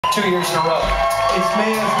2 years in a row. It's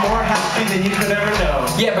made us more happy than you could ever know.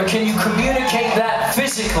 Yeah, but can you communicate that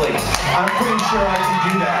physically? I'm pretty sure I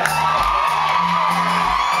can do that.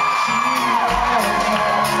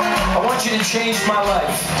 I want you to change my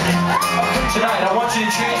life. Tonight, I want you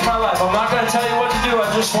to change my life. I'm not going to tell you what to do,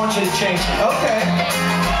 I just want you to change it. Okay.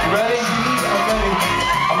 You ready? I'm ready.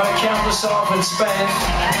 I'm going to count this off in Spanish.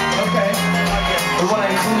 Okay. We want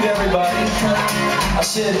to include everybody. I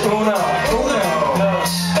said uno,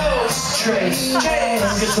 dos, tres. What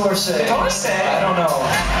does Guitar say? I don't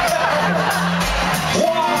know.